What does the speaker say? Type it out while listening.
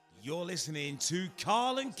You're listening to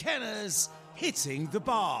Karle and Kenner's Hitting the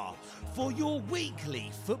Bar for your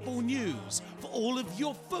weekly football news, for all of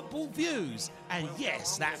your football views, and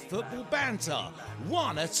yes, that football banter.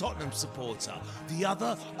 One a Tottenham supporter, the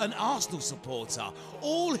other an Arsenal supporter,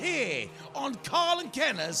 all here on Karle and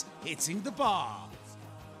Kenner's Hitting the Bar.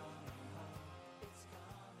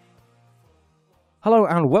 Hello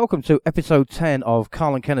and welcome to episode 10 of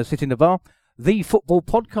Karle and Kenner's Hitting the Bar, the football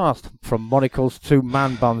podcast from monocles to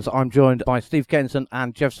man buns. I'm joined by Steve Kenson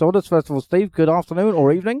and Jeff Saunders. First of all, Steve, good afternoon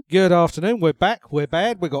or evening. Good afternoon. We're back. We're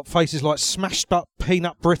bad. We've got faces like smashed up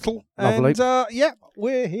peanut brittle. Lovely. And,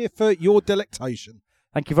 we're here for your delectation.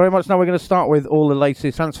 Thank you very much. Now we're going to start with all the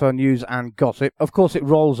latest transfer news and gossip. Of course, it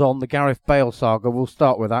rolls on, the Gareth Bale saga. We'll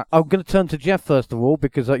start with that. I'm going to turn to Jeff first of all,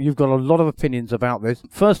 because you've got a lot of opinions about this.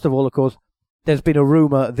 First of all, of course, there's been a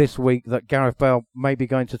rumour this week that Gareth Bale may be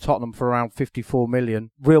going to Tottenham for around 54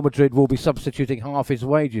 million. Real Madrid will be substituting half his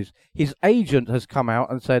wages. His agent has come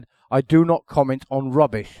out and said, I do not comment on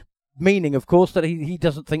rubbish. Meaning, of course, that he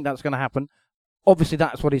doesn't think that's going to happen. Obviously,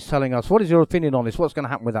 that's what he's telling us. What is your opinion on this? What's going to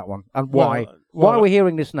happen with that one? And why? Why are we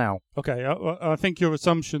hearing this now? Okay, I think your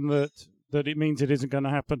assumption that it means it isn't going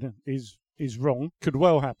to happen is wrong. Could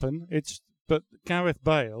well happen. But Gareth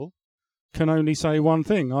Bale can only say one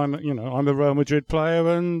thing. I'm a Real Madrid player,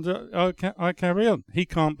 and I carry on. He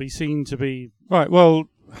can't be seen to be right. Well,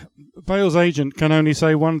 Bale's agent can only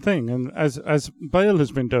say one thing, and as Bale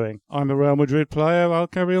has been doing, I'm a Real Madrid player. I'll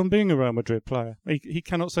carry on being a Real Madrid player. He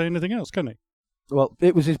cannot say anything else, can he? Well,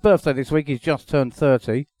 it was his birthday this week. He's just turned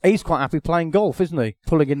 30. He's quite happy playing golf, isn't he?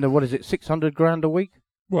 Pulling in the 600 grand a week.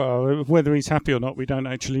 Well, whether he's happy or not, we don't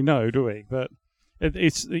actually know, do we? But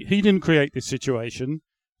he didn't create this situation.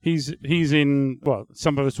 He's in, well,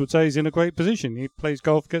 some of us would say he's in a great position. He plays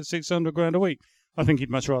golf, gets 600 grand a week. I think he'd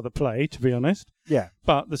much rather play, to be honest. Yeah.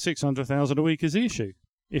 But the 600,000 a week is the issue.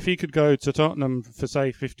 If he could go to Tottenham for,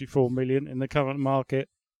 say, 54 million in the current market,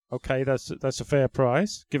 okay, that's a fair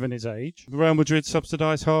price, given his age. Real Madrid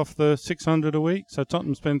subsidise half the 600 a week, so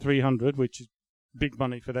Tottenham spend 300, which is big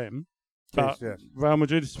money for them. But yes. Real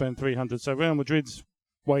Madrid spend 300, so Real Madrid's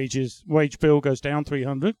wage bill goes down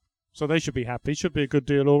 300. So they should be happy. Should be a good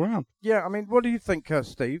deal all round. Yeah, I mean, what do you think,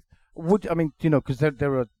 Steve? Because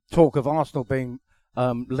there are talk of Arsenal being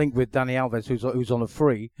linked with Dani Alves, who's on a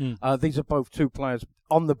free. These are both two players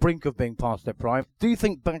on the brink of being past their prime. Do you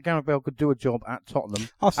think Gareth Bale could do a job at Tottenham?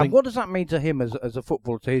 And what does that mean to him as a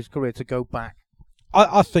footballer, to his career, to go back?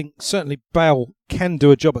 I think certainly Bale can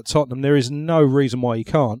do a job at Tottenham. There is no reason why he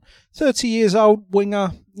can't. 30 years old,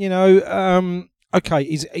 winger, okay,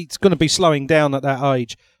 he's going to be slowing down at that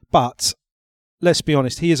age. But let's be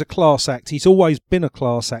honest, he is a class act. He's always been a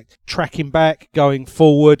class act. Tracking back, going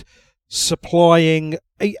forward, supplying.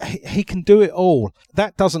 He can do it all.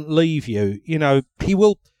 That doesn't leave you. He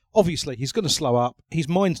will. Obviously, he's going to slow up. His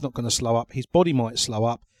mind's not going to slow up. His body might slow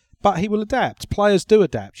up. But he will adapt. Players do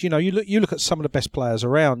adapt. You look at some of the best players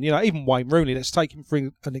around. Even Wayne Rooney, let's take him for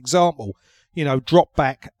an example. Dropped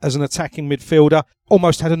back as an attacking midfielder,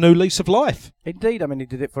 almost had a new lease of life. Indeed. I mean, he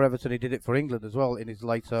did it for Everton, he did it for England as well in his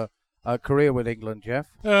later career with England, Jeff.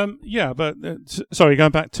 Sorry,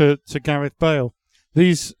 going back to Gareth Bale.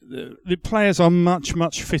 The players are much,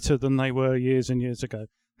 much fitter than they were years and years ago.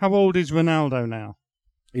 How old is Ronaldo now?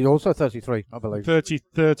 He's also 33, I believe.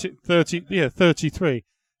 33.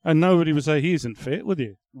 And nobody would say he isn't fit, would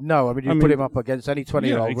you? No, I mean, put him up against any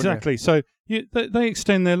 20-year-old, yeah, exactly. So they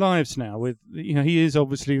extend their lives now with, he is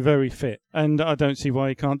obviously very fit. And I don't see why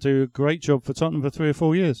he can't do a great job for Tottenham for 3 or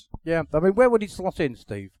 4 years. Yeah, I mean, where would he slot in,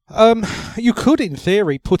 Steve? You could, in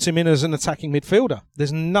theory, put him in as an attacking midfielder.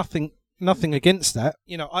 There's nothing against that.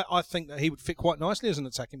 I think that he would fit quite nicely as an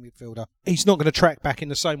attacking midfielder. He's not going to track back in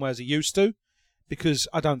the same way as he used to, because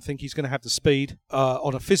I don't think he's going to have the speed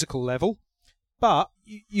on a physical level. But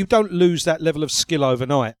you don't lose that level of skill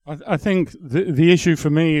overnight. I think the issue for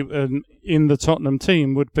me in the Tottenham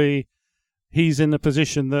team would be he's in the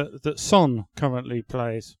position that Son currently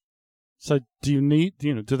plays. So do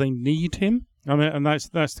they need him? I mean, and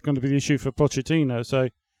that's going to be the issue for Pochettino. So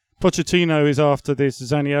Pochettino is after this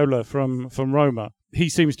Zaniolo from Roma. He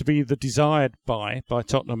seems to be the desired by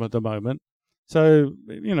Tottenham at the moment. So,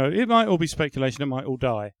 it might all be speculation. It might all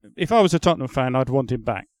die. If I was a Tottenham fan, I'd want him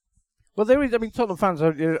back. Well, Tottenham fans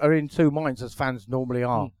are in two minds, as fans normally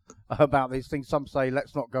are, about these things. Some say,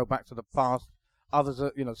 let's not go back to the past. Others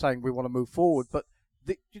are, saying we want to move forward. But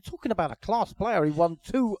you're talking about a class player. He won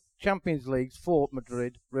 2 Champions Leagues for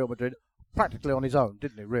Real Madrid, practically on his own,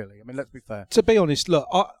 didn't he, really? I mean, let's be fair. To be honest, look,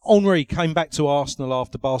 Henry came back to Arsenal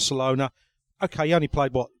after Barcelona. Okay, he only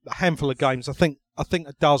played, a handful of games. I think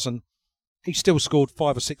a dozen. He still scored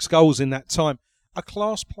 5 or 6 goals in that time. A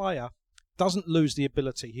class player doesn't lose the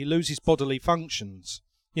ability. He loses bodily functions.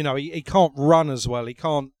 You know, he can't run as well. He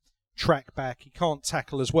can't track back. He can't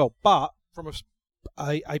tackle as well. But from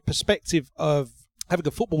a perspective of having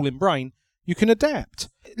a footballing brain, you can adapt.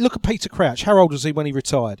 Look at Peter Crouch. How old was he when he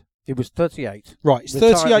retired? He was 38. Right, he's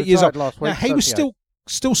 38 years old. Last week, now, he was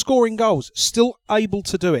still scoring goals, still able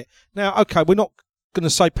to do it. Now, okay, we're not going to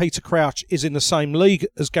say Peter Crouch is in the same league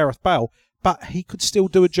as Gareth Bale, but he could still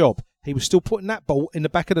do a job. He was still putting that ball in the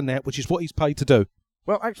back of the net, which is what he's paid to do.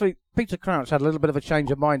 Well, actually, Peter Crouch had a little bit of a change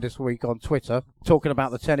of mind this week on Twitter, talking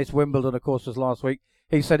about the tennis. Wimbledon, of course, was last week.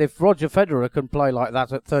 He said, if Roger Federer can play like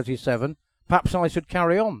that at 37, perhaps I should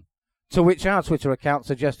carry on. To which our Twitter account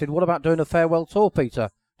suggested, what about doing a farewell tour, Peter?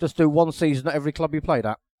 Just do one season at every club you played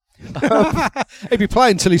at. He'd be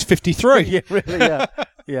playing until he's 53. Yeah, really, yeah.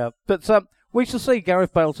 Yeah. But we shall see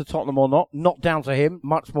Gareth Bale to Tottenham or not. Not down to him,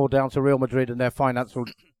 much more down to Real Madrid and their financial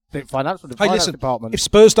department. If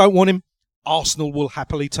Spurs don't want him, Arsenal will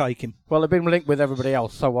happily take him. Well, they've been linked with everybody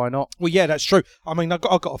else, so why not? Well, yeah, that's true. I mean, I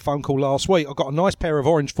got a phone call last week. I got a nice pair of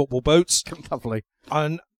orange football boots. Lovely.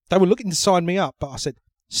 And they were looking to sign me up, but I said,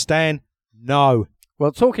 Stan, no.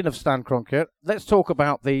 Well, talking of Stan Kroenke, let's talk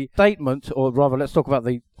about the statement, or rather, let's talk about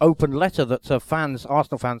the open letter that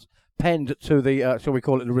Arsenal fans, penned to the, shall we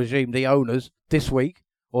call it the regime, the owners, this week,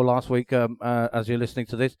 or last week, as you're listening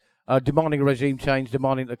to this, demanding a regime change,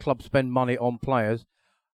 demanding that the club spend money on players.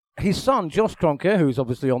 His son, Josh Kroenke, who's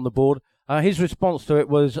obviously on the board, his response to it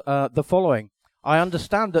was the following. I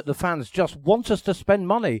understand that the fans just want us to spend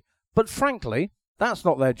money, but frankly, that's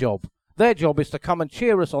not their job. Their job is to come and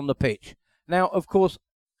cheer us on the pitch. Now, of course,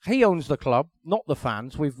 he owns the club, not the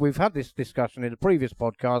fans. We've had this discussion in a previous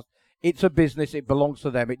podcast. It's a business. It belongs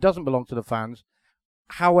to them. It doesn't belong to the fans.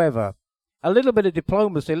 However, a little bit of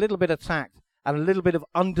diplomacy, a little bit of tact, and a little bit of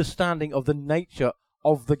understanding of the nature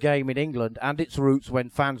of the game in England and its roots when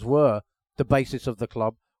fans were the basis of the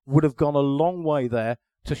club would have gone a long way there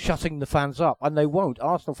to shutting the fans up. And they won't.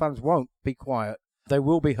 Arsenal fans won't be quiet. They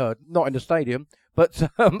will be heard, not in the stadium, but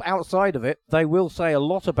outside of it. They will say a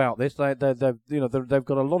lot about this. They've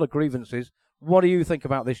got a lot of grievances. What do you think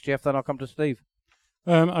about this, Jeff? Then I'll come to Steve.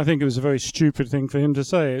 I think it was a very stupid thing for him to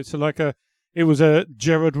say. It was a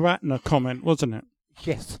Gerard Ratner comment, wasn't it?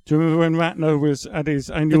 Yes. Do you remember when Ratner was at his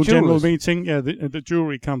annual general meeting? Yeah, the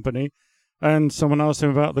jewellery company, and someone asked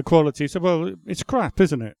him about the quality. He said, well, it's crap,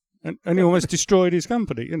 isn't it? And he almost destroyed his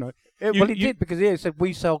company, you know. He did, because he said,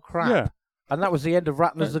 we sell crap. Yeah. And that was the end of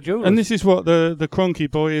Ratner's The Jewelers. And this is what the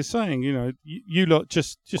Kroenke boy is saying, you know, you lot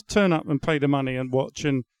just turn up and pay the money and watch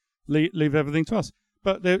and leave everything to us.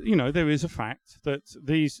 But, there is a fact that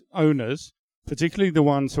these owners, particularly the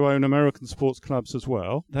ones who own American sports clubs as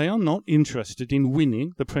well, they are not interested in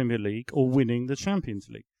winning the Premier League or winning the Champions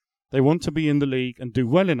League. They want to be in the league and do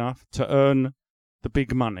well enough to earn the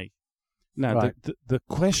big money. Now, right. the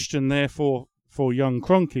question, therefore, for young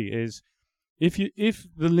Kroenke is, if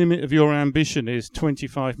the limit of your ambition is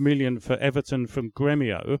 25 million for Everton from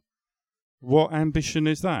Gremio, what ambition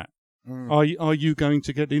is that? Are you going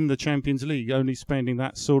to get in the Champions League only spending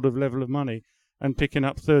that sort of level of money and picking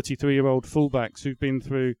up 33-year-old fullbacks who've been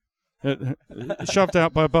through shoved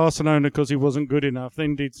out by Barcelona because he wasn't good enough,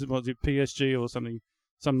 then did PSG or something,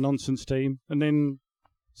 some nonsense team, and then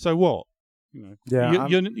so what? You know, yeah,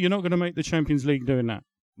 you're not going to make the Champions League doing that.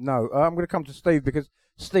 No, I'm going to come to Steve because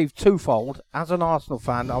Steve, twofold. As an Arsenal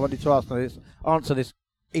fan, I wanted to answer this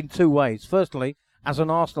in two ways. Firstly, as an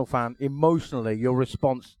Arsenal fan, emotionally, your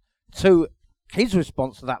response to his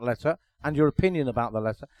response to that letter and your opinion about the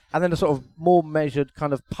letter, and then a sort of more measured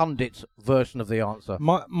kind of pundit version of the answer.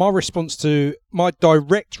 My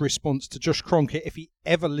direct response to Josh Kroenke, if he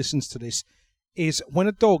ever listens to this, is when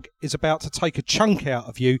a dog is about to take a chunk out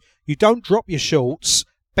of you, you don't drop your shorts,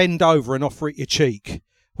 bend over and offer it your cheek,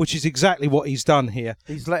 which is exactly what he's done here.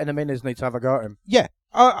 He's letting him in, isn't he, to have a go at him? Yeah.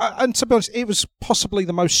 And to be honest, it was possibly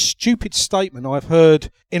the most stupid statement I've heard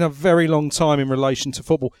in a very long time in relation to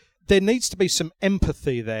football. There needs to be some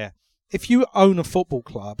empathy there. If you own a football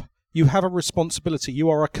club, you have a responsibility. You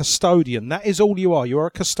are a custodian. That is all you are. You are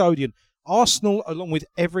a custodian. Arsenal, along with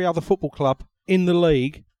every other football club in the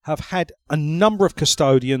league, have had a number of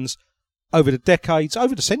custodians over the decades,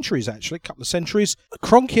 over the centuries actually, a couple of centuries.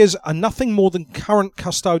 Kroenkes are nothing more than current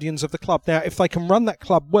custodians of the club. Now, if they can run that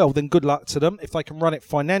club well, then good luck to them. If they can run it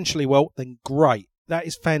financially well, then great. That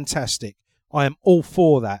is fantastic. I am all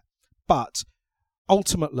for that. But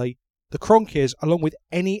ultimately, the Kroenkes, along with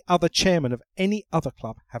any other chairman of any other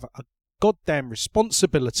club, have a goddamn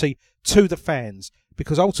responsibility to the fans,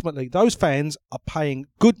 because ultimately those fans are paying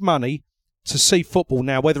good money to see football.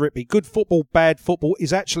 Now, whether it be good football, bad football,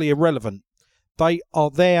 is actually irrelevant. They are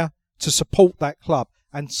there to support that club.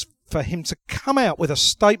 And for him to come out with a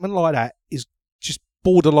statement like that is just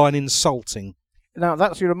borderline insulting. Now,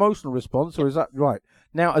 that's your emotional response, or is that right?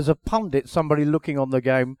 Now, as a pundit, somebody looking on the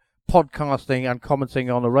game, podcasting and commenting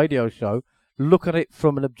on a radio show, look at it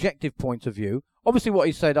from an objective point of view. Obviously, what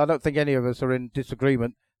he said, I don't think any of us are in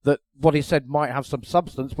disagreement that what he said might have some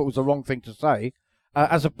substance, but was the wrong thing to say.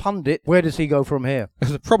 As a pundit, where does he go from here?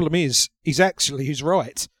 The problem is, he's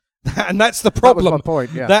right. And that's the problem. That was my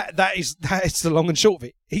point, yeah. That is the long and short of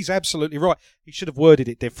it. He's absolutely right. He should have worded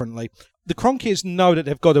it differently. The Kroenkes know that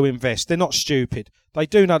they've got to invest. They're not stupid. They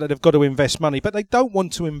do know that they've got to invest money, but they don't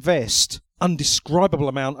want to invest undescribable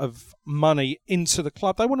amount of money into the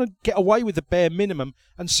club. They want to get away with the bare minimum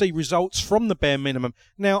and see results from the bare minimum.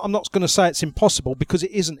 Now, I'm not going to say it's impossible, because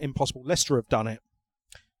it isn't impossible. Leicester have done it.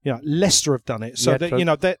 Leicester have done it. So,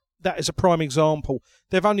 yeah, that is a prime example.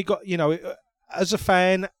 They've only got, as a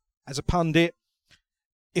fan, as a pundit,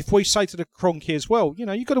 if we say to the Kroenkes, well,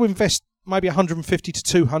 you've got to invest maybe 150 to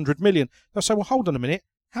 200 million, they'll say, well, hold on a minute.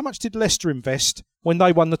 How much did Leicester invest when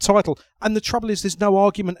they won the title? And the trouble is, there's no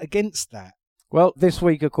argument against that. Well, this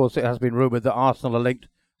week, of course, it has been rumoured that Arsenal are linked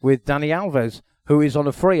with Dani Alves, who is on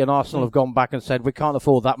a free, and Arsenal have gone back and said, we can't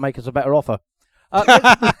afford that, make us a better offer.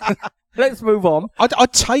 Let's move on.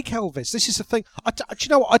 I'd take Alves. This is the thing. Do you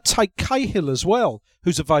know what? I'd take Cahill as well,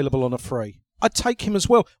 who's available on a free. I'd take him as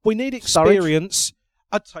well. We need experience. Sturridge?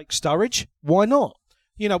 I'd take Sturridge. Why not?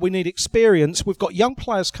 We need experience. We've got young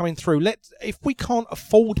players coming through. If we can't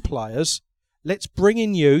afford players, let's bring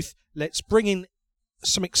in youth. Let's bring in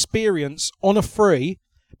some experience on a free,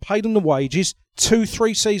 paid on the wages.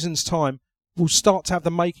 2-3 seasons' time, we'll start to have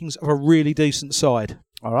the makings of a really decent side.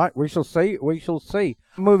 All right, we shall see. We shall see.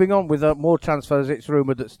 Moving on with more transfers, it's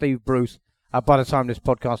rumoured that Steve Bruce, by the time this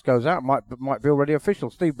podcast goes out, might be already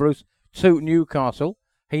official. Steve Bruce to Newcastle.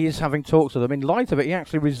 He is having talks with them. In light of it, he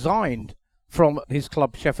actually resigned from his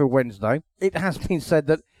club, Sheffield Wednesday. It has been said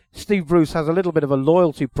that Steve Bruce has a little bit of a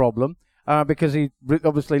loyalty problem because he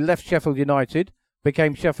obviously left Sheffield United,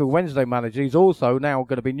 became Sheffield Wednesday manager. He's also now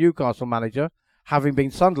going to be Newcastle manager, having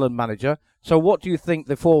been Sunderland manager. So what do you think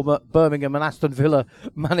the former Birmingham and Aston Villa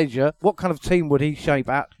manager, what kind of team would he shape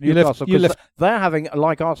at Newcastle? Because they're having,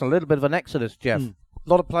 like Arsenal, a little bit of an exodus, Jeff. A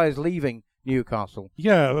lot of players leaving Newcastle.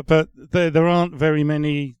 Yeah, but there aren't very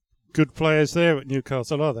many good players there at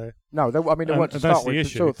Newcastle, are there? No, they weren't to start with.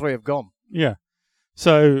 2 or 3 have gone. Yeah.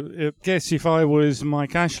 So I guess if I was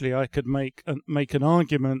Mike Ashley, I could make an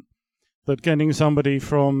argument that getting somebody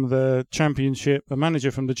from the Championship, a manager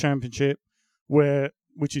from the Championship,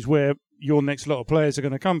 which is where your next lot of players are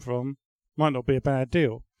going to come from, might not be a bad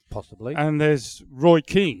deal. Possibly. And there's Roy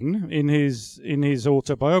Keane in his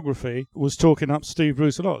autobiography was talking up Steve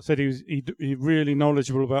Bruce a lot. Said he's really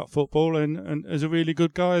knowledgeable about football and is a really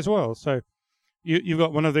good guy as well. So you've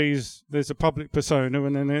got one of these. There's a public persona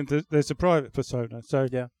and then there's a private persona. So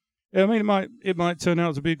yeah, I mean it might turn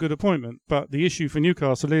out to be a good appointment. But the issue for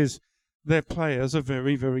Newcastle is their players are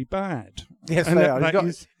very, very bad. Yes, and they are.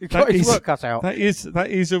 He's got his work cut out. That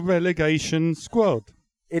is a relegation squad.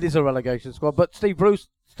 It is a relegation squad, but Steve Bruce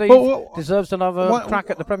deserves another crack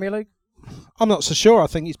at the Premier League. I'm not so sure. I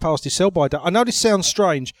think he's past his sell-by date. I know this sounds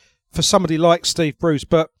strange for somebody like Steve Bruce,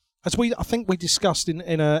 but as I think we discussed in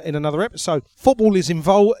another episode, football is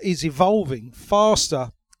evolving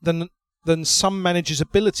faster than some managers'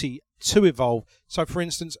 ability to evolve. So, for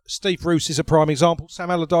instance, Steve Bruce is a prime example. Sam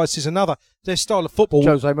Allardyce is another. Their style of football.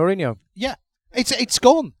 Jose Mourinho. Yeah, it's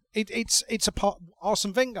gone. It's a part.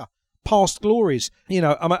 Arsene Wenger. Past glories.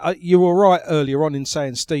 You were right earlier on in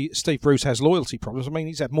saying Steve Bruce has loyalty problems. I mean,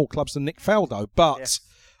 he's had more clubs than Nick Faldo, but yes.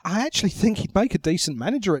 I actually think he'd make a decent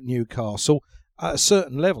manager at Newcastle at a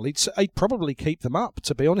certain level. He'd probably keep them up,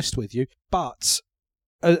 to be honest with you. But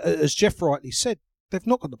as Jeff rightly said, they've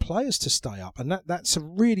not got the players to stay up, and that's a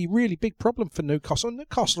really, really big problem for Newcastle. And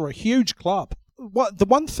Newcastle are a huge club. The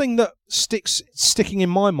one thing that sticking in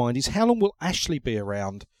my mind is how long will Ashley be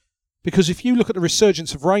around? Because if you look at the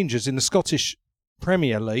resurgence of Rangers in the Scottish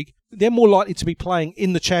Premier League, they're more likely to be playing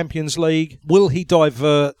in the Champions League. Will he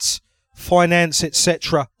divert finance,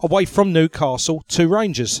 etc., away from Newcastle to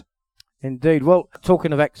Rangers? Indeed. Well,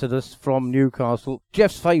 talking of exodus from Newcastle,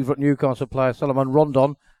 Jeff's favourite Newcastle player, Solomon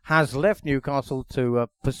Rondon, has left Newcastle to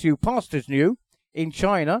pursue pastures new in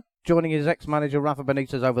China, joining his ex-manager Rafa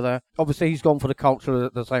Benitez over there. Obviously, he's gone for the culture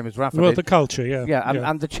the same as Rafa did. The culture, yeah. Yeah,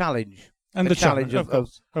 and the challenge. And the challenge, of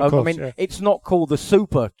course. I mean, it's not called the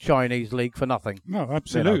Super Chinese League for nothing. No,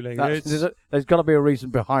 absolutely. There's got to be a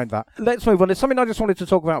reason behind that. Let's move on. There's something I just wanted to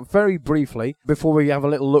talk about very briefly before we have a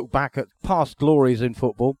little look back at past glories in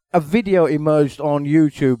football. A video emerged on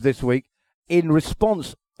YouTube this week in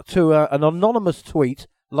response to an anonymous tweet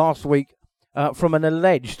last week from an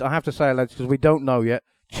alleged, I have to say alleged because we don't know yet,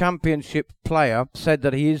 championship player said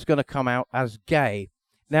that he is going to come out as gay.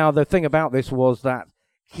 Now, the thing about this was that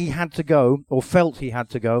he had to go, or felt he had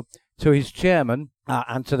to go, to his chairman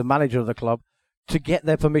and to the manager of the club to get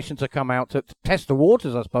their permission to come out, to test the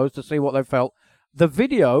waters, I suppose, to see what they felt. The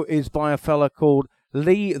video is by a fella called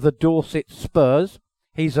Lee the Dorset Spurs.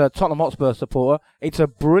 He's a Tottenham Hotspur supporter. It's a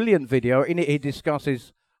brilliant video. In it, he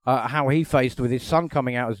discusses how he faced with his son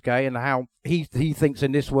coming out as gay and how he thinks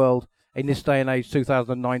in this world, in this day and age,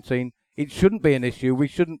 2019, it shouldn't be an issue. We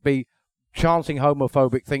shouldn't be chancing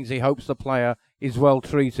homophobic things. He hopes the player is well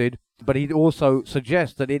treated. But he also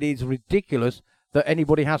suggests that it is ridiculous that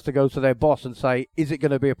anybody has to go to their boss and say, is it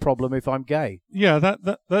going to be a problem if I'm gay? Yeah,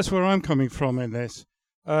 that's where I'm coming from in this.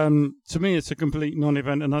 To me, it's a complete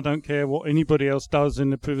non-event, and I don't care what anybody else does in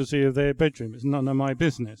the privacy of their bedroom. It's none of my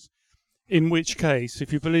business. In which case,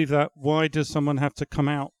 if you believe that, why does someone have to come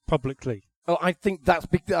out publicly? Well, I think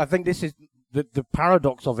I think this is the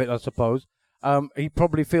paradox of it, I suppose. He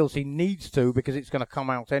probably feels he needs to because it's going to come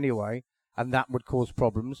out anyway, and that would cause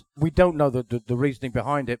problems. We don't know the reasoning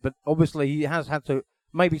behind it, but obviously he has had to.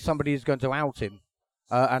 Maybe somebody is going to out him,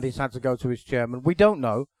 and he's had to go to his chairman. We don't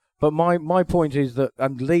know. But my point is that,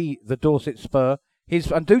 and Lee, the Dorset Spur,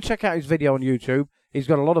 and do check out his video on YouTube. He's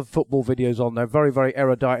got a lot of football videos on there. Very, very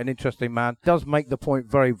erudite and interesting man. Does make the point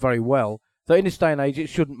very, very well that in this day and age it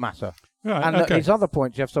shouldn't matter. Right, and okay. his other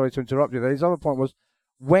point, Jeff, sorry to interrupt you there, his other point was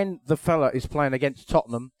when the fella is playing against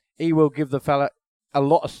Tottenham, he will give the fella a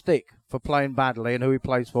lot of stick for playing badly and who he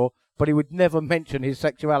plays for, but he would never mention his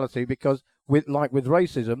sexuality because, with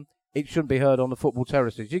racism, it shouldn't be heard on the football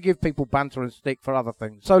terraces. You give people banter and stick for other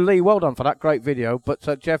things. So, Lee, well done for that great video. But,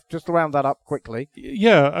 Jeff, just to round that up quickly.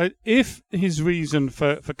 Yeah, if his reason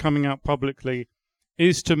for coming out publicly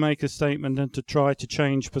is to make a statement and to try to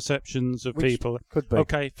change perceptions of people, could be.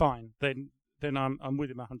 Okay, fine. Then I'm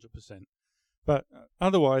with him 100%. But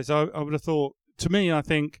otherwise, I would have thought, to me, I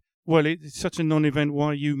think, well, it's such a non-event. Why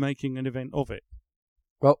are you making an event of it?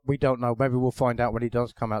 Well, we don't know. Maybe we'll find out when he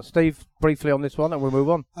does come out. Steve, briefly on this one, and we'll move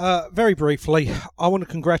on. Very briefly, I want to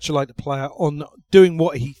congratulate the player on doing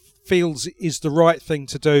what he feels is the right thing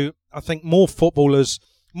to do. I think more footballers,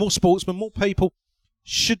 more sportsmen, more people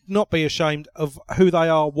should not be ashamed of who they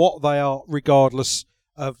are, what they are, regardless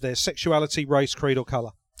of their sexuality, race, creed or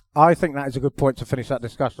colour. I think that is a good point to finish that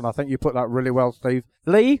discussion. I think you put that really well, Steve.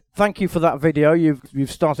 Lee, thank you for that video.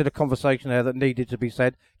 You've started a conversation there that needed to be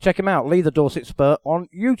said. Check him out, Lee the Dorset Spur on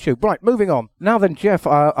YouTube. Right, moving on. Now then, Jeff,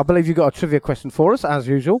 I believe you've got a trivia question for us, as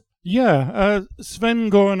usual. Yeah,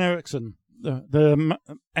 Sven-Göran Eriksson, the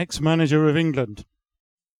ex-manager of England.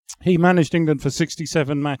 He managed England for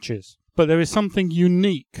 67 matches. But there is something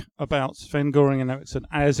unique about Sven-Göran Eriksson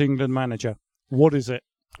as England manager. What is it?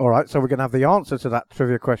 All right, so we're going to have the answer to that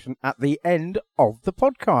trivia question at the end of the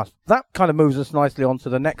podcast. That kind of moves us nicely on to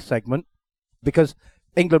the next segment, because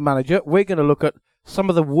England manager, we're going to look at some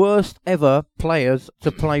of the worst ever players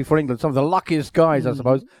to play for England, some of the luckiest guys, I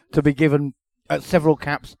suppose, to be given several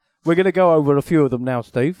caps. We're going to go over a few of them now,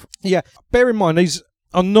 Steve. Yeah, bear in mind, these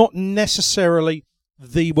are not necessarily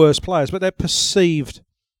the worst players, but they're perceived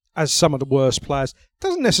as some of the worst players.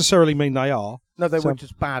 Doesn't necessarily mean they are. No, they were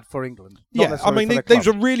just bad for England. Yeah, I mean, these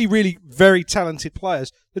are really, really very talented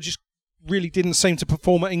players that just really didn't seem to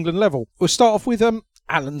perform at England level. We'll start off with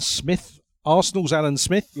Alan Smith, Arsenal's Alan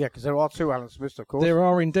Smith. Yeah, because there are two Alan Smiths, of course. There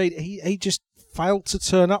are indeed. He just failed to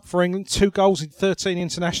turn up for England. 2 goals in 13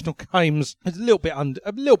 international games. A little bit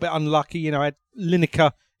unlucky, you know. Had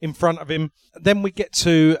Lineker in front of him. Then we get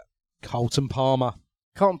to Carlton Palmer.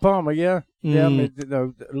 Carlton Palmer, yeah. Yeah, I mean, you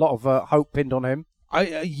know, a lot of hope pinned on him.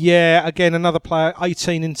 Yeah, again, another player,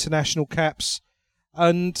 18 international caps.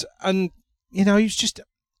 And you know, I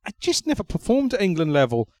just never performed at England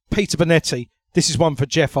level. Peter Bonetti. This is one for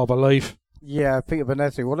Jeff, I believe. Yeah, Peter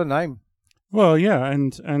Bonetti, what a name. Well, yeah,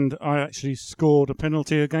 and I actually scored a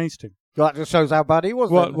penalty against him. That just shows how bad he was.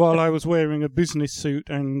 While I was wearing a business suit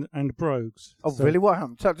and brogues. Oh, so. Really? What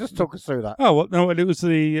happened? Just talk us through that. Oh, well, no, it was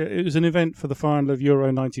an event for the final of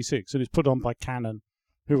Euro '96, and it was put on by Canon,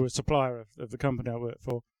 who were a supplier of the company I worked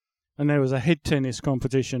for. And there was a head tennis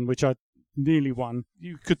competition, which I nearly won.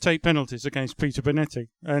 You could take penalties against Peter Bonetti,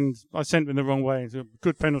 and I sent him the wrong way. It was a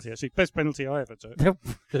good penalty, actually. Best penalty I ever took.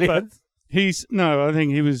 But I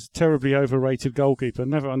think he was terribly overrated goalkeeper.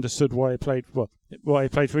 Never understood why he played for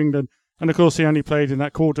England. And, of course, he only played in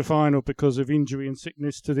that quarter-final because of injury and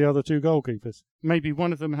sickness to the other 2 goalkeepers. Maybe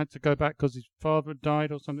one of them had to go back because his father had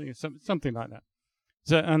died or something like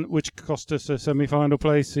that. And which cost us a semi-final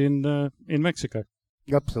place in Mexico.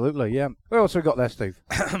 Absolutely, yeah. What else have we got there, Steve?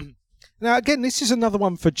 Now, again, this is another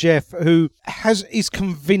one for Jeff, who is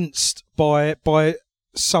convinced by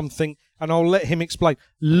something, and I'll let him explain.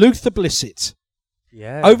 Luther Blissett.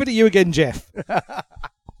 Yeah. Over to you again, Jeff.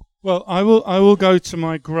 Well, I will go to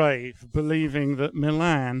my grave believing that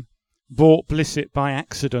Milan bought Blissett by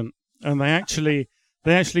accident, and they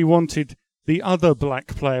actually wanted the other black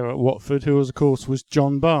player at Watford, who of course was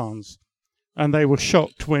John Barnes, and they were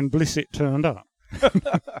shocked when Blissett turned up.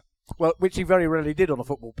 Well, which he very rarely did on a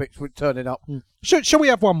football pitch, with turning up. Shall we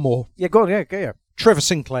have one more? Yeah, go on, yeah. Trevor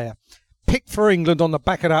Sinclair. Picked for England on the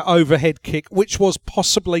back of that overhead kick, which was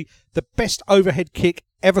possibly the best overhead kick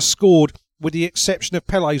ever scored, with the exception of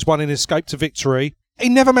Pele's one in Escape to Victory. He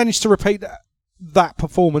never managed to repeat that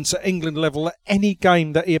performance at England level at any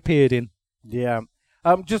game that he appeared in. Yeah.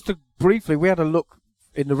 Just to briefly, we had a look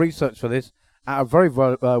in the research for this at a very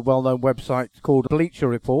well-known website called Bleacher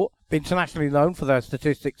Report, internationally known for their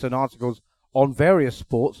statistics and articles on various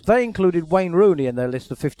sports. They included Wayne Rooney in their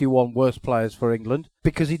list of 51 worst players for England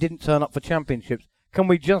because he didn't turn up for championships. Can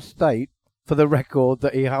we just state, for the record,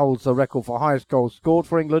 that he holds the record for highest goals scored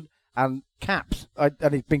for England and caps, and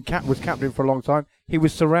he's been was captain for a long time. He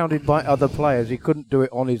was surrounded by other players. He couldn't do it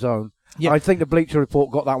on his own. Yeah. I think the Bleacher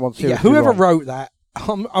Report got that one seriously. Yeah, whoever wrong. wrote that,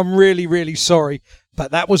 I'm really, really sorry,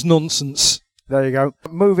 but that was nonsense. There you go.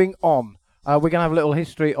 Moving on. We're going to have a little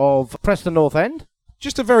history of Preston North End.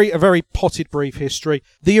 Just a very potted brief history.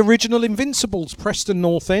 The original Invincibles, Preston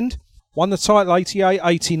North End, won the title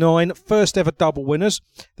 88-89, first ever double winners.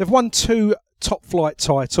 They've won 2 top flight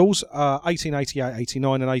titles,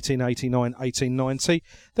 1888-89 and 1889-1890.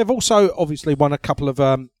 They've also obviously won a couple of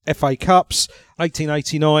FA Cups,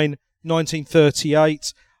 1889,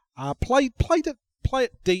 1938. Played at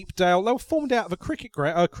Deepdale. They were formed out of a cricket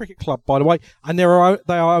club, by the way, and they are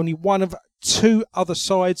only one of 2 other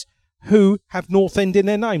sides who have North End in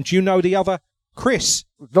their name. Do you know the other? Chris.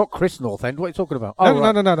 Not Chris North End. What are you talking about?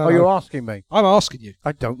 No. Oh, you're asking me. I'm asking you.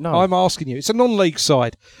 I don't know. I'm asking you. It's a non-league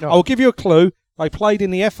side. Oh. I'll give you a clue. They played in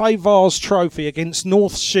the FA Vase Trophy against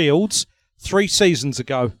North Shields 3 seasons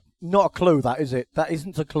ago. Not a clue, that is it? That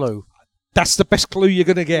isn't a clue. That's the best clue you're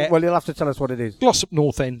going to get. Well, you'll have to tell us what it is. Glossop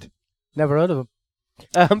North End. Never heard of them.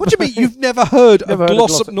 What do you mean you've never heard of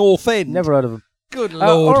Glossop North End? Never heard of them. Good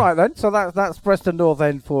Lord. All right then, so that's Preston North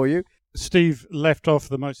End for you. Steve left off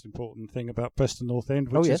the most important thing about Preston North End,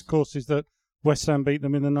 which yes. of course is that West Ham beat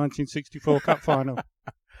them in the 1964 Cup final.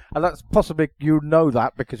 And that's possibly, you know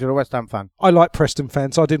that because you're a West Ham fan. I like Preston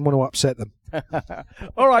fans. I didn't want to upset them.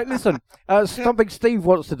 All right, listen. Something Steve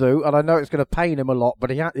wants to do, and I know it's going to pain him a lot,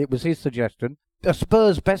 but it was his suggestion. A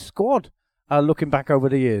Spurs best squad, looking back over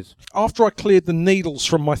the years. After I cleared the needles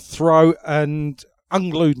from my throat and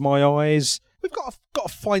unglued my eyes, we've got a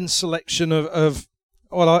fine selection of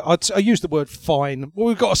well, I use the word fine. Well,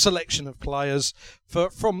 we've got a selection of players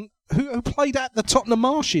from who played at the Tottenham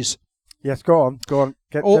Marshes. Yes, go on.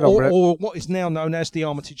 Get or, on with it. Or what is now known as the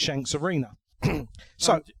Armitage Shanks Arena.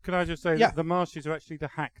 So, can I just say that the Marshes are actually the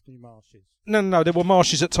Hackney Marshes? No, there were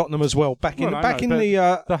marshes at Tottenham as well.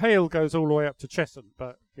 The Hale goes all the way up to Chesham,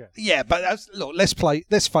 but yeah. Yeah, but look, let's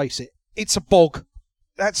face it. It's a bog.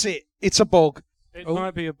 That's it. It's a bog. It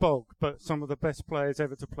might be a bog, but some of the best players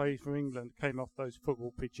ever to play for England came off those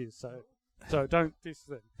football pitches, so don't diss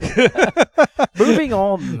them. Moving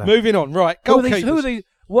on. Right, goalkeepers. Who are these?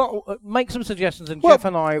 Well, make some suggestions, and Jeff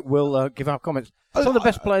and I will give our comments. Some of the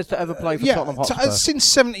best players to ever play for Tottenham Hotspur.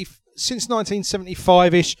 Since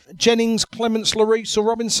 1975-ish, Jennings, Clements, Lloris, or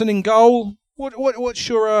Robinson in goal. What's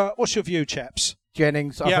your view, chaps?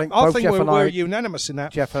 Jennings, I think we're unanimous in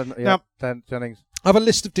that. Jeff and Jennings. I have a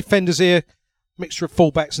list of defenders here, mixture of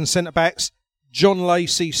fullbacks and centre backs. John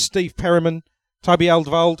Lacey, Steve Perryman, Toby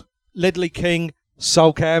Alderweireld, Ledley King,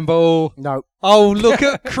 Sol Campbell. No. Oh, look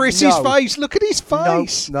at Chris's face. Look at his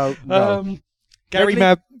face. No. Gary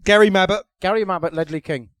Mabbott. Gary Mabbott, Ledley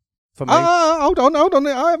King. For me. Hold on.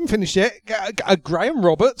 I haven't finished yet. Graham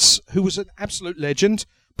Roberts, who was an absolute legend.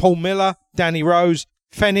 Paul Miller, Danny Rose,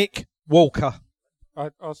 Fenwick, Walker.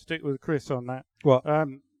 I'll stick with Chris on that. What?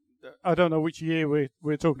 I don't know which year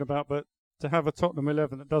we're talking about, but to have a Tottenham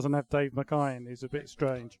 11 that doesn't have Dave Mackay in is a bit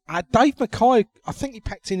strange. Dave Mackay, I think he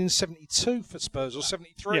packed in 72 for Spurs or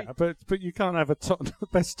 73. Yeah, but you can't have the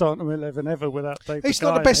best Tottenham 11 ever without Dave Mackay. It's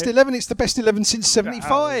not the best 11, it's the best 11 since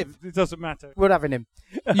 75. It doesn't matter. We're having him.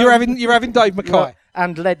 You're having Dave Mackay.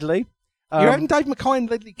 And Ledley. You're having Dave Mackay and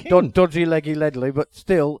Ledley King. Dodgy leggy Ledley, but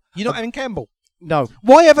still. You're not having Campbell? No.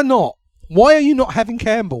 Why ever not? Why are you not having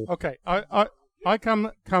Campbell? Okay, I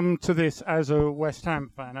come to this as a West Ham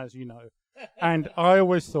fan, as you know. And I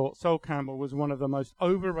always thought Sol Campbell was one of the most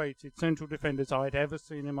overrated central defenders I'd ever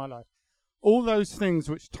seen in my life. All those things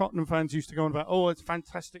which Tottenham fans used to go on about, it's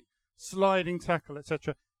fantastic sliding tackle,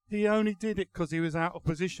 etc. He only did it because he was out of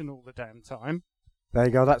position all the damn time. There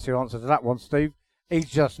you go. That's your answer to that one, Steve. He's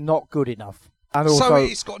just not good enough. And also, so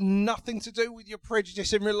it's got nothing to do with your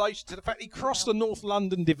prejudice in relation to the fact he crossed the North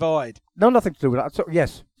London divide. no, nothing to do with that. So,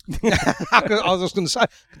 yes. I was just going to say, I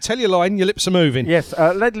can tell you a line, your lips are moving. Yes,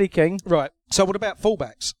 Ledley King. Right. So what about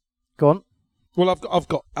fullbacks? Go on. Well, I've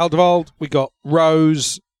got Alderweireld, we got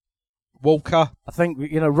Rose, Walker. I think,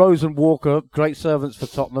 Rose and Walker, great servants for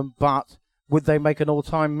Tottenham, but would they make an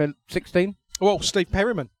all-time 16? Well, Steve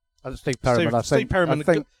Perryman. Steve Perryman, I think. Steve Perryman I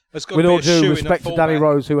think has got with to be all a due shoo-in respect at to Danny fullback.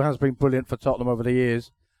 Rose, who has been brilliant for Tottenham over the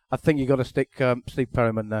years, I think you've got to stick Steve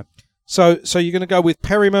Perryman there. So you're going to go with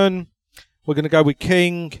Perryman. We're going to go with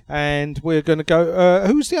King, and we're going to go.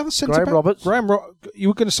 Who's the other centre back? Graham Roberts. You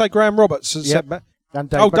were going to say Graham Roberts as Yep. centre back. And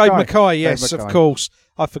Dave Dave Mackay. Mackay. Yes, Dave of Mackay. course.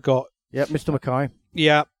 I forgot. Yep, Mr. Mackay.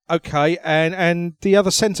 Yeah. Okay. And the other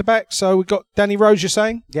centre back. So we've got Danny Rose. You're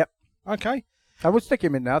saying? Yep. Okay. I would stick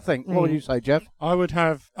him in there, I think. What would you say, Jeff? I would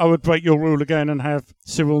break your rule again and have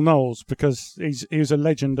Cyril Knowles because he's a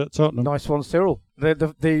legend at Tottenham. Nice One Cyril.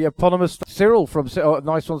 The eponymous Cyril from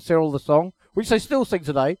Nice One Cyril, the song, which they still sing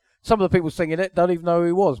today. Some of the people singing it don't even know who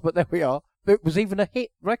he was, but there we are. It was even a hit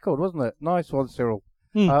record, wasn't it? Nice One Cyril.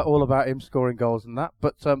 All about him scoring goals and that.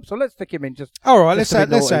 But so let's stick him in. Just All right. just Let's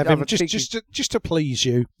to be have naughty, him just to please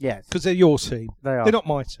you, yes, because they're your team. they are. They're not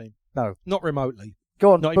my team. No. Not remotely.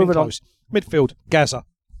 Go on, Not even moving on. close. Midfield. Gaza.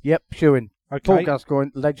 Yep, Shewin. Paul Okay.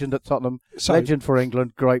 Gascoigne, legend at Tottenham, So legend for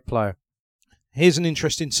England, great player. here's an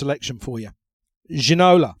interesting selection for you.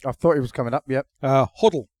 Ginola. I thought he was coming up. Yep.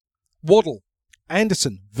 Hoddle, Waddle,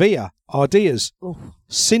 Anderson, Villa, Ardias,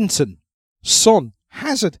 Sinton, Son,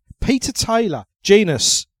 Hazard, Peter Taylor,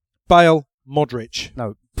 Genus, Bale, Modric.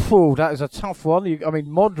 No. Phew, that is a tough one.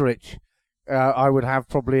 Modric, I would have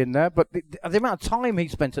probably in there, but the amount of time he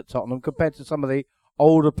spent at Tottenham compared to some of the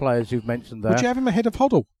older players you've mentioned there, Would you have him ahead of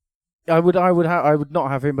Hoddle? I would not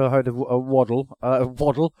have him ahead of Waddle.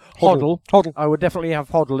 Hoddle. I would definitely have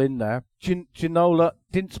Hoddle in there. Ginola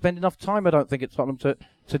didn't spend enough time, I don't think, at Tottenham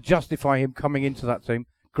to justify him coming into that team.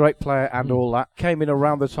 Great player and all that. Came in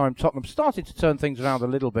around the time Tottenham started to turn things around a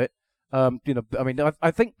little bit.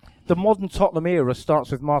 I think the modern Tottenham era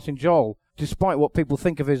starts with Martin Jol. Despite what people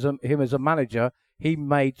think of him as a manager, he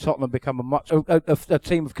made Tottenham become a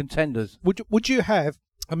team of contenders. Would you have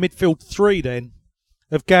a midfield three then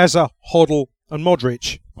of Gaza, Hoddle, and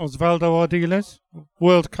Modric? Osvaldo Ardiles,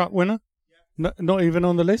 World Cup winner, not even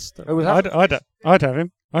on the list. Who was that? I'd have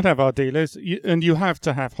him. I'd have Ardiles, and you have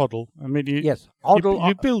to have Hoddle. I mean, Yes, Hoddle.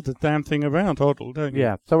 you build the damn thing around Hoddle, don't you?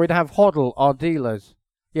 Yeah, so we'd have Hoddle, Ardiles.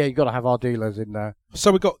 Yeah, you've got to have Ardiles in there.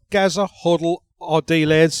 So we've got Gaza, Hoddle,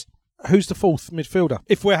 Ardiles. Who's the fourth midfielder?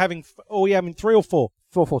 If we're having, are we having 3 or 4?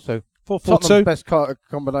 4-4-2. 4-4-2. Tottenham's best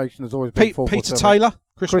combination has always been 4-4-2. Peter Taylor,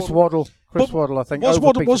 Chris Waddle. Waddle, I think. Was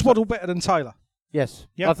over Peter Waddle better than Taylor? Yes.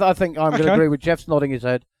 Yep. I think I'm going to Okay. agree with Jeff's nodding his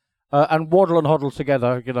head. And Waddle and Hoddle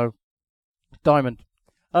together, diamond.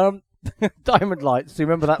 Diamond lights. Do you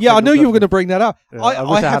remember that? Yeah, I thing knew with you the- were going to bring that up. Yeah, I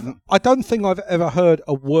wish I hadn't. I don't think I've ever heard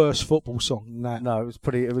a worse football song than that. No, it was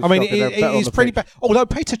pretty. It was I mean, shocking. They're better on it's the pretty pitch. bad. Although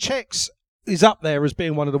Peter Cech's is up there as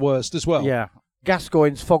being one of the worst as well. Yeah.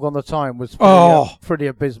 Gascoigne's Fog on the Time was pretty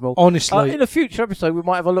abysmal. Honestly. In a future episode, we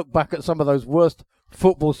might have a look back at some of those worst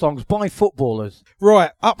football songs by footballers. Right,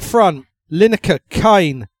 up front, Lineker,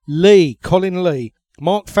 Kane, Lee, Colin Lee,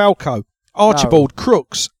 Mark Falco, Archibald,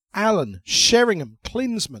 Crooks, Allen, Sheringham,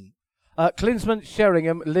 Klinsman. Klinsman,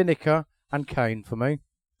 Sheringham, Lineker, and Kane for me.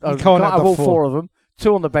 You can't have have the all 4. 4 of them.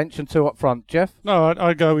 2 on the bench and 2 up front. Jeff? No,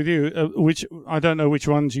 I'd go with you. Which I don't know which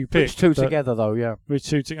ones you picked. Which 2 but together, though, yeah. Which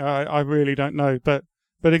 2 I really don't know. But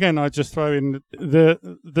again, I just throw in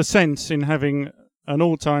the sense in having an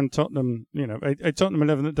all-time Tottenham, a Tottenham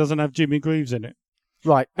 11 that doesn't have Jimmy Greaves in it.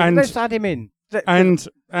 Right. And- let's add him in.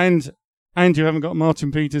 And you haven't got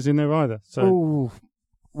Martin Peters in there either. So Ooh.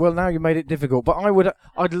 Well, now you made it difficult. But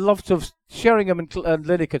I'd love to have Sheringham and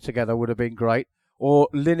Lineker together would have been great. Or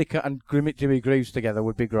Lineker and Jimmy Greaves together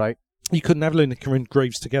would be great. You couldn't have Lineker and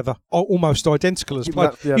Greaves together. Almost identical as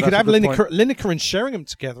players. Yeah, you could that's have a good point. Lineker and Sheringham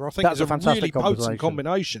together. I think That's is a fantastic really potent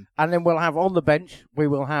combination. And then we'll have on the bench, we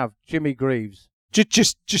will have Jimmy Greaves.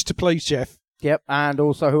 Just to please Jeff, Yep. And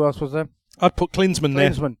also, who else was there? I'd put Klinsman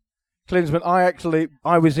there. Klinsman.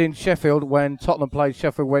 I was in Sheffield when Tottenham played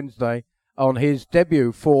Sheffield Wednesday on his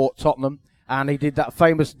debut for Tottenham, and he did that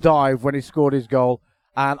famous dive when he scored his goal.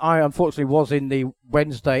 And I unfortunately was in the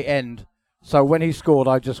Wednesday end, so when he scored,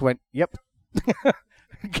 I just went, "Yep."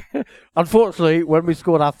 Unfortunately, when we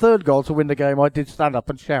scored our 3rd goal to win the game, I did stand up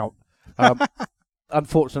and shout.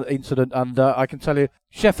 Unfortunate incident, and I can tell you,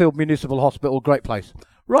 Sheffield Municipal Hospital, great place.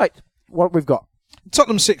 Right, what we've got.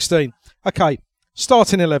 Tottenham 16. Okay,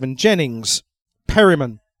 starting 11. Jennings,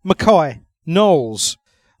 Perryman, Mackay, Knowles.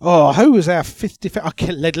 Oh, who was our fifth defender?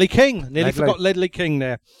 Okay, Ledley King. Nearly forgot Ledley King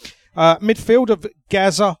there. Midfield of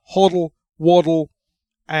Gaza, Hoddle, Waddle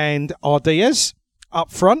and Ardiaz. Up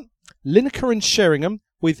front, Lineker and Sheringham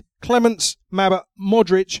with Clements, Mabba,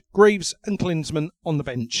 Modric, Greaves and Klinsmann on the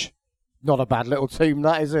bench. Not a bad little team,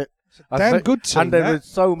 that, is it? Damn good team. And there's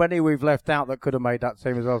so many we've left out that could have made that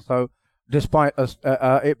team as well. So, despite us,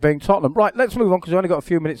 it being Tottenham. Right, let's move on because we've only got a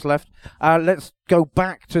few minutes left. Let's go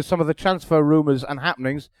back to some of the transfer rumours and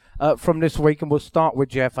happenings from this week, and we'll start with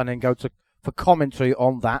Jeff and then go for commentary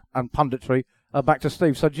on that and punditry back to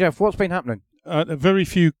Steve. So, Jeff, what's been happening? Very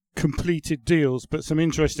few completed deals, but some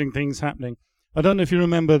interesting things happening. I don't know if you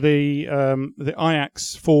remember the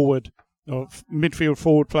Ajax forward or midfield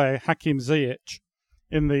forward player Hakim Ziyech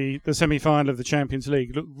in the semi-final of the Champions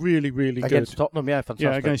League. Looked really, really good. Against Tottenham, yeah,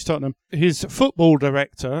 fantastic. Yeah, against Tottenham. His football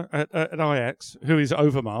director at Ajax, who is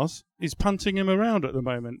Overmars, is punting him around at the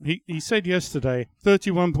moment. He said yesterday,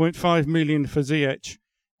 31.5 million for Ziyech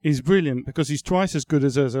is brilliant because he's twice as good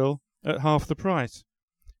as Ozil at half the price.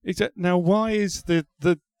 Now, why is the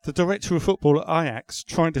director of football at Ajax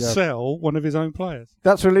trying to sell one of his own players?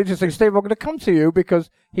 That's really interesting. Steve, I'm going to come to you because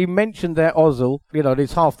he mentioned there Ozil,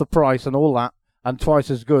 it's half the price and all that, and twice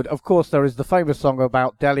as good. Of course, there is the famous song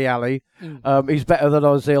about Dele Alli. He's better than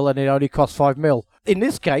Ozil and it only costs 5 mil. In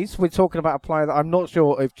this case, we're talking about a player that I'm not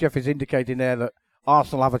sure if Jeff is indicating there that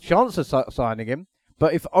Arsenal have a chance of signing him,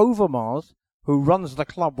 but if Overmars, who runs the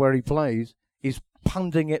club where he plays, is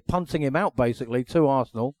punting him out basically to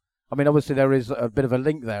Arsenal. I mean, obviously there is a bit of a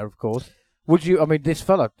link there, of course. This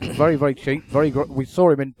fella, very, very cheap, we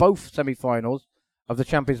saw him in both semi-finals of the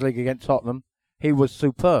Champions League against Tottenham. He was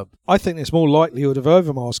superb. I think there's more likelihood of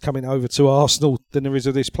Overmars coming over to Arsenal than there is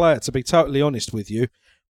of this player, to be totally honest with you.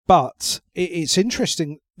 But it's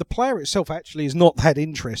interesting. The player itself actually is not that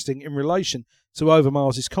interesting in relation to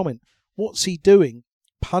Overmars' comment. What's he doing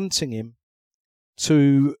punting him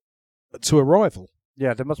to a rival?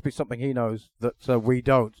 Yeah, there must be something he knows that we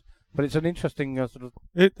don't. But it's an interesting sort of...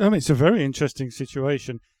 It's a very interesting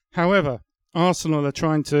situation. However, Arsenal are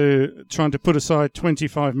trying to put aside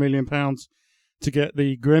 £25 million to get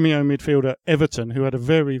the Gremio midfielder Everton, who had a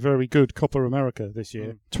very, very good Copa America this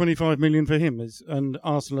year. 25 million for him, and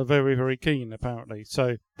Arsenal are very, very keen, apparently.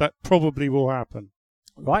 So that probably will happen.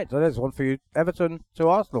 Right, so there's one for you. Everton to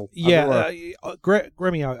Arsenal. Yeah,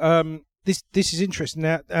 Gremio. This is interesting.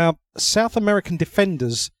 Now, our South American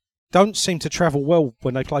defenders don't seem to travel well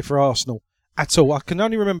when they play for Arsenal at all. I can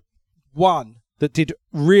only remember one that did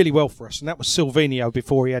really well for us, and that was Silvinho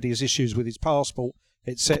before he had his issues with his passport,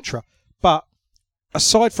 etc. But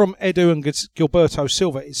aside from Edu and Gilberto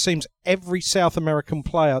Silva, it seems every South American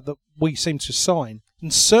player that we seem to sign,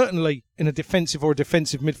 and certainly in a defensive or a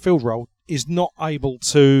defensive midfield role, is not able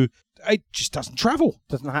to... It just doesn't travel.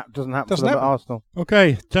 Doesn't happen at Arsenal.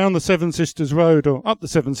 Okay, down the Seven Sisters Road, or up the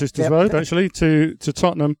Seven Sisters Road, actually, to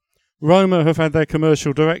Tottenham. Roma have had their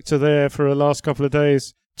commercial director there for the last couple of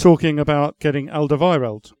days talking about getting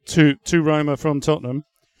Alderweireld to Roma from Tottenham.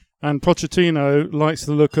 And Pochettino likes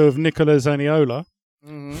the look of Nicola Zaniolo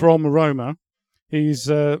from Roma. He's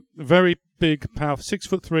very big, powerful,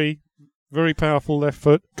 6'3", very powerful left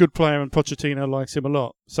foot, good player, and Pochettino likes him a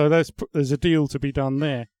lot. So there's a deal to be done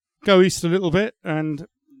there. Go east a little bit and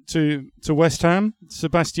to West Ham.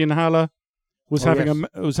 Sebastian Haller was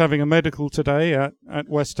having a medical today at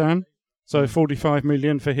West Ham. So 45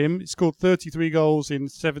 million for him. He scored 33 goals in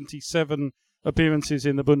 77 appearances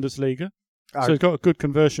in the Bundesliga. So he's got a good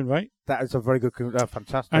conversion rate. That is a very good,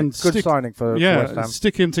 fantastic, and good signing for West Ham.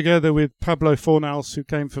 Stick him together with Pablo Fornals, who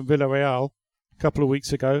came from Villarreal a couple of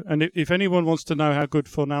weeks ago. And if anyone wants to know how good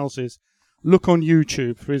Fornals is, look on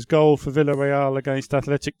YouTube for his goal for Villarreal against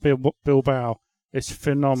Athletic Bilbao. It's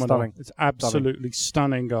phenomenal. Stunning. It's absolutely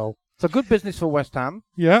stunning goal. So good business for West Ham.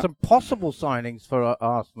 Yeah. Some possible signings for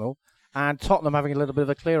Arsenal. And Tottenham having a little bit of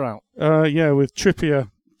a clear out. With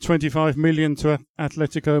Trippier, 25 million to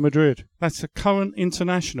Atletico Madrid. That's a current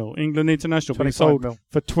international, England international, being sold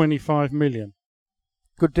for 25 million.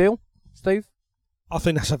 Good deal, Steve? I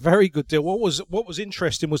think that's a very good deal. What was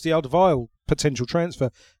interesting was the Alderweireld potential transfer,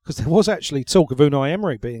 because there was actually talk of Unai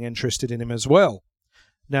Emery being interested in him as well.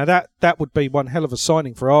 Now that would be one hell of a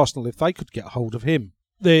signing for Arsenal if they could get hold of him.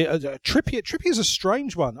 Trippier's a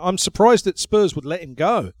strange one. I'm surprised that Spurs would let him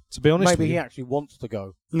go, to be honest with you. Maybe he actually wants to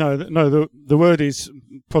go. No. The word is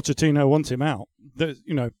Pochettino wants him out.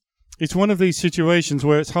 It's one of these situations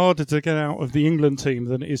where it's harder to get out of the England team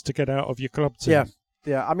than it is to get out of your club team.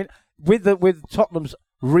 Yeah. I mean, with Tottenham's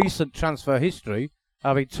recent transfer history,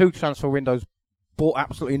 2 transfer windows bought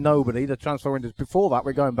absolutely nobody. The transfer windows before that,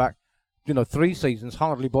 we're going back, 3 seasons,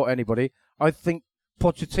 hardly bought anybody. I think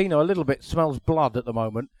Pochettino a little bit smells blood at the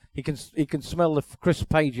moment. He can smell the crisp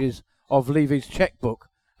pages of Levy's checkbook,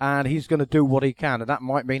 and he's going to do what he can, and that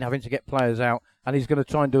might mean having to get players out, and he's going to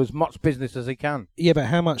try and do as much business as he can. Yeah, but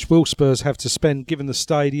how much will Spurs have to spend given the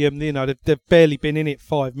stadium? They've barely been in it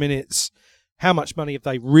 5 minutes. How much money have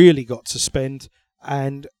they really got to spend?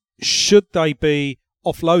 And should they be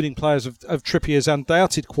offloading players of Trippier's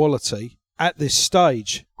undoubted quality at this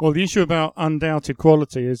stage? Well, the issue about undoubted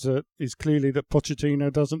quality is clearly that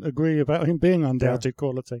Pochettino doesn't agree about him being undoubted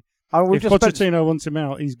quality. If Pochettino wants him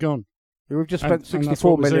out, he's gone. We've just spent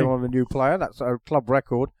 64 million on a new player. That's a club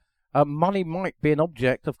record. Money might be an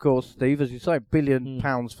object, of course, Steve, as you say, £1 billion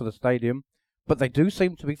for the stadium. But they do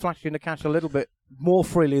seem to be flashing the cash a little bit more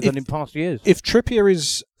freely than in past years. If Trippier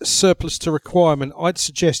is surplus to requirement, I'd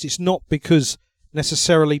suggest it's not because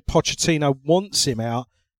necessarily Pochettino wants him out,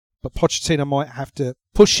 but Pochettino might have to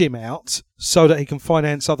push him out so that he can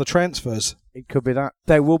finance other transfers. It could be that.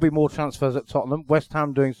 There will be more transfers at Tottenham. West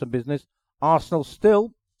Ham doing some business. Arsenal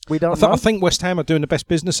still, we don't know. I think West Ham are doing the best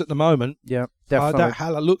business at the moment. Yeah, definitely. That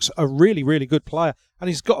Haller looks a really, really good player, and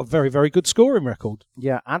he's got a very, very good scoring record.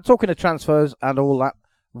 Yeah, and talking of transfers and all that,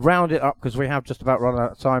 round it up because we have just about run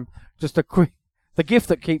out of time. Just a quick, the gift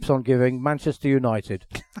that keeps on giving, Manchester United,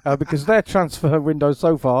 because their transfer window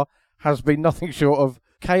so far has been nothing short of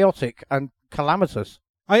chaotic and calamitous.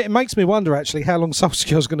 It makes me wonder, actually, how long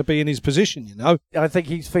Solskjaer's going to be in his position, I think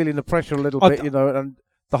he's feeling the pressure a little bit, and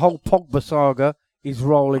the whole Pogba saga is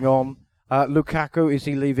rolling on. Lukaku, is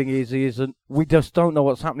he leaving? Is he isn't? We just don't know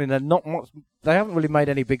what's happening. They haven't really made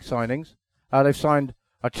any big signings. They've signed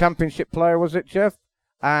a championship player, was it, Jeff?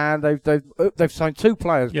 And they've signed 2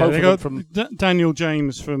 players. Yeah, both they of got them from Daniel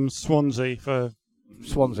James from Swansea for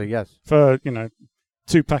yes. For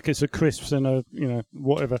 2 packets of crisps and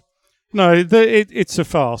whatever. No, it's a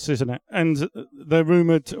farce, isn't it? And they're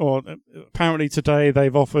rumoured, or apparently today,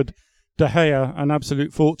 they've offered De Gea an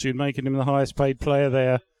absolute fortune, making him the highest paid player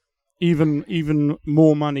there, even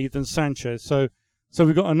more money than Sanchez. So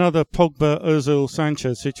we've got another Pogba, Ozil,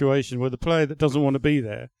 Sanchez situation where the player that doesn't want to be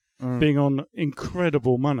there being on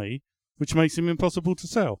incredible money, which makes him impossible to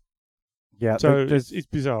sell. Yeah, so it's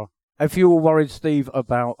bizarre. If you were worried, Steve,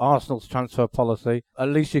 about Arsenal's transfer policy, at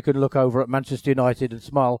least you can look over at Manchester United and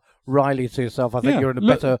smile wryly to yourself. I think you're in a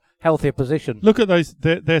better, healthier position. Look at those.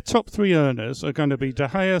 Their top 3 earners are going to be De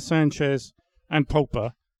Gea, Sanchez and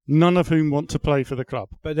Pogba, none of whom want to play for the club.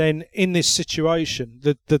 But then in this situation,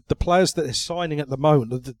 the players that they're signing at the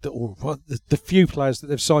moment, the few players that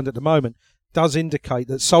they've signed at the moment, does indicate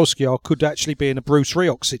that Solskjaer could actually be in a Bruce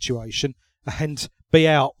Rioch situation and be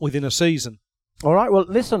out within a season. All right, well,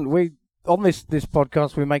 listen, on this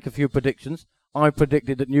podcast, we make a few predictions. I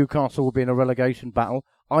predicted that Newcastle will be in a relegation battle.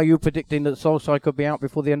 Are you predicting that Solskjaer could be out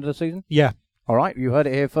before the end of the season? Yeah. All right, you heard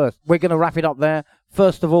it here first. We're going to wrap it up there.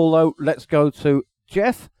 First of all, though, let's go to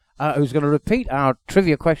Jeff, who's going to repeat our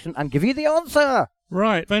trivia question and give you the answer.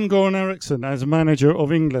 Right, Sven-Göran Eriksson as manager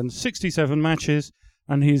of England, 67 matches,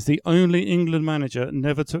 and he's the only England manager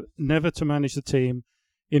never to manage the team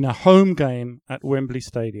in a home game at Wembley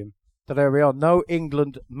Stadium. So there we are. No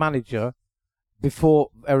England manager before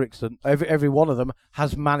Eriksson. Every one of them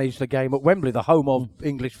has managed the game at Wembley, the home of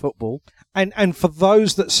English football. And for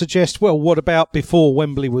those that suggest, well, what about before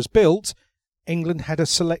Wembley was built? England had a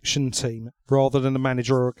selection team rather than a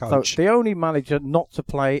manager or a coach. So the only manager not to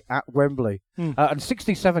play at Wembley. And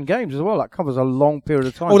 67 games as well. That covers a long period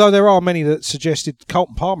of time. Although there are many that suggested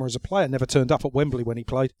Carlton Palmer as a player never turned up at Wembley when he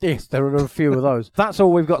played. Yes, there are a few of those. That's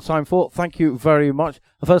all we've got time for. Thank you very much.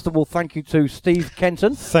 First of all, thank you to Steve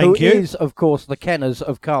Kenton, who is, of course, the Kenners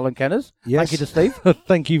of Karle and Kenners. Yes. Thank you to Steve.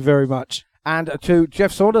 Thank you very much. And to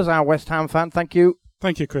Jeff Saunders, our West Ham fan. Thank you.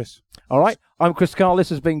 Thank you, Chris. All right. I'm Chris Karle. This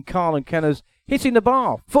has been Karle and Kenners Hitting the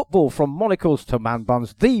Bar. Football from monocles to man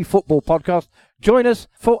buns, the football podcast. Join us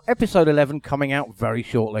for episode 11 coming out very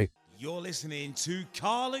shortly. You're listening to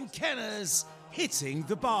Karle and Kenners Hitting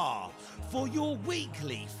the Bar for your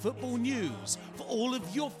weekly football news, for all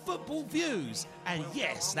of your football views, and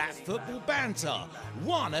yes, that football banter.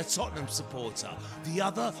 One a Tottenham supporter, the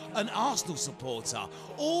other an Arsenal supporter,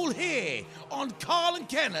 all here on Karle and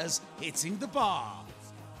Kenners Hitting the Bar.